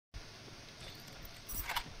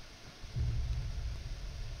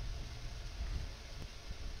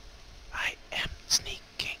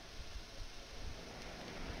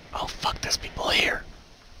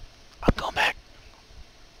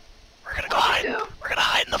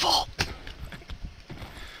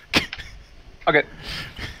Okay.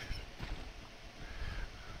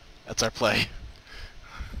 That's our play.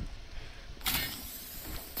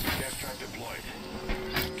 Gas trap deployed.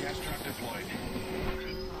 Gas trap deployed.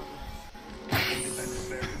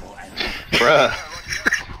 Bruh.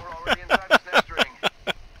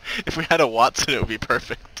 If we had a Watson, it would be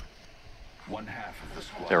perfect. One half of the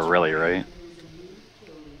squad. They're really right.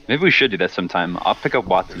 Maybe we should do that sometime. I'll pick up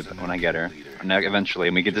Watson when I get her. And eventually,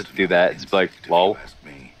 and we can just do that. It's like, lol.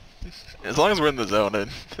 As long as we're in the zone,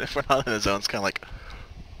 and if we're not in the zone, it's kind of like,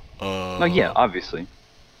 No, yeah, obviously.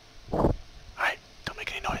 Alright, don't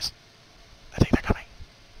make any noise. I think they're coming.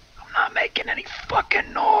 I'm not making any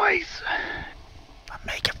fucking noise. I'm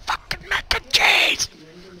making fucking mac and cheese!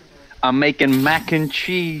 I'm making mac and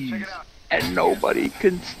cheese, and nobody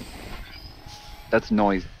can. That's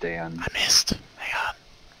noise, Dan. I missed. Hang on.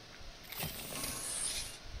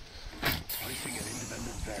 Placing an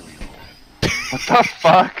independent variable. What the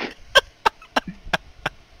fuck?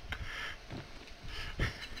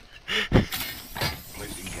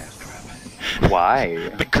 Placing gas trap. Why?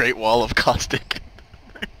 The Great Wall of Caustic.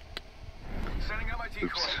 Setting up my decoy.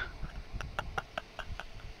 Oops.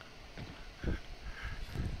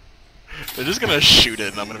 They're just gonna shoot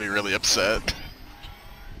it, and I'm gonna be really upset.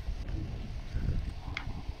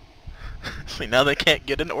 See, now they can't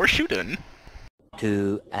get in or shoot in.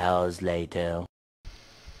 2 hours later.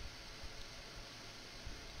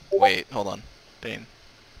 Wait, hold on. Dane.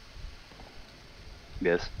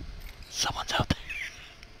 Yes. Someone's out there.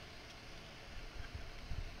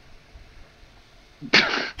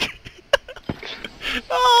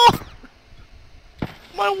 Oh!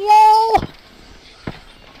 My wall!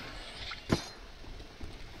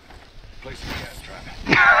 Placing gas trap.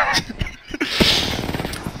 My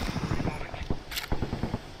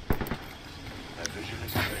vision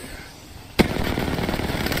is clear.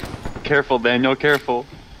 Careful, Daniel, careful.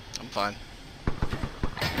 I'm fine.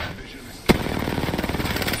 My vision is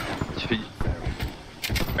clear.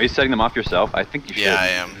 Are you setting them off yourself? I think you should. Yeah, I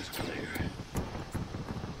am. Is clear.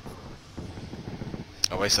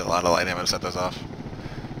 I wasted a lot of light. I'm gonna set those off.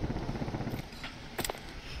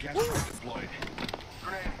 Gas trap deployed.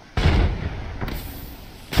 Grenade.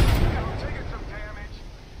 Taking some damage.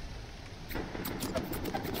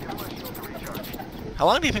 Give my shield to recharge. How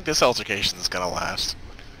long do you think this altercation is gonna last?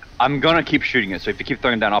 I'm gonna keep shooting it, so if you keep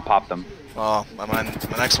throwing them down, I'll pop them. Well, my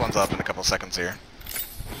next one's up in a couple seconds here.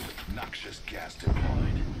 Noxious gas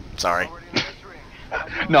deployed. Sorry. Already entering.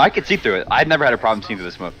 No, I could see through it. I'd never had a problem seeing through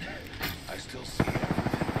the smoke. I still see it.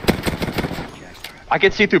 Gas trap. I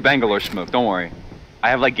could see through Bangalore smoke, don't worry. I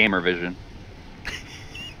have like gamer vision.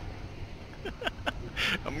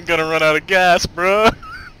 I'm gonna run out of gas, bruh.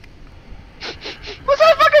 What's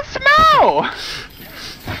that fucking smell? My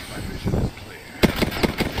vision is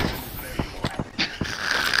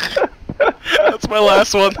clear. That's my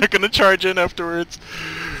last one. They're gonna charge in afterwards.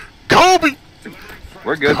 Kobe!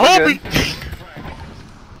 We're good, Kobe! we're good.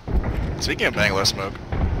 Speaking of Bangalore smoke.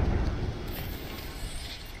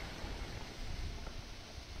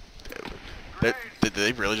 Did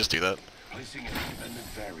they really just do that? Placing an independent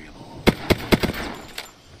variable.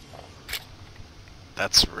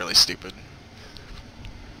 That's really stupid.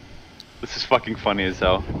 This is fucking funny as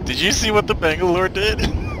hell. Did you see what the Bangalore did?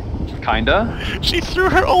 Kinda. She threw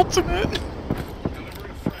her ultimate.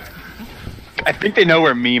 I think they know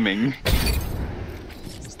we're memeing.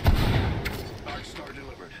 Arc star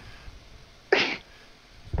delivered.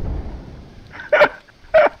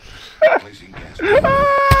 Placing gas trap.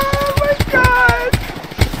 Oh my god!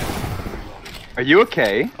 Are you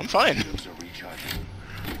okay? I'm fine. Shields are recharging.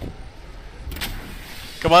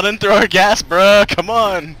 Come on and throw our gas, bruh. Come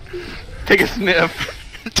on. Take a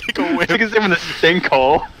sniff. Take a whiff. Take a sniff in the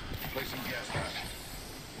sinkhole. Placing gas trap.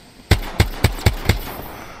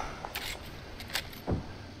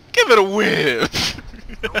 Give it a whiff.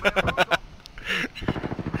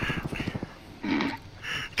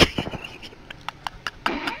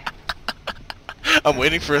 I'm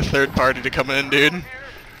waiting for a third party to come in, dude.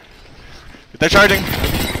 They're charging.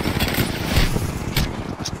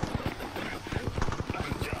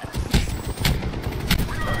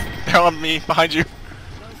 They're on me, behind you.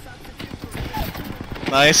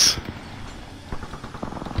 Nice.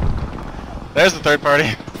 There's the third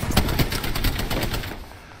party.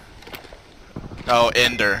 Oh,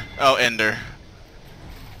 Ender. Oh, Ender.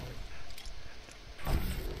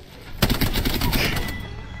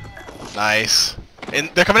 Nice.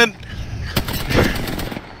 They're coming in.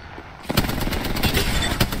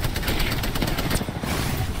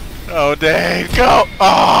 Oh, dang. Go.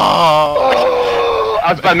 Oh.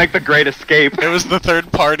 I was about to make the great escape. It was the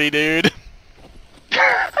third party, dude.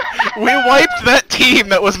 We wiped that team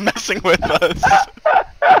that was messing with us.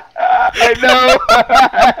 I know.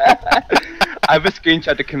 I have a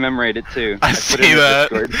screenshot to commemorate it too. I put it see in the that.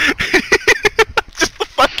 Discord. Just the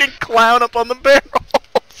fucking clown up on the barrels.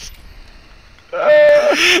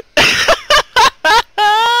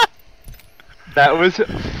 That was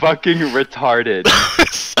fucking retarded.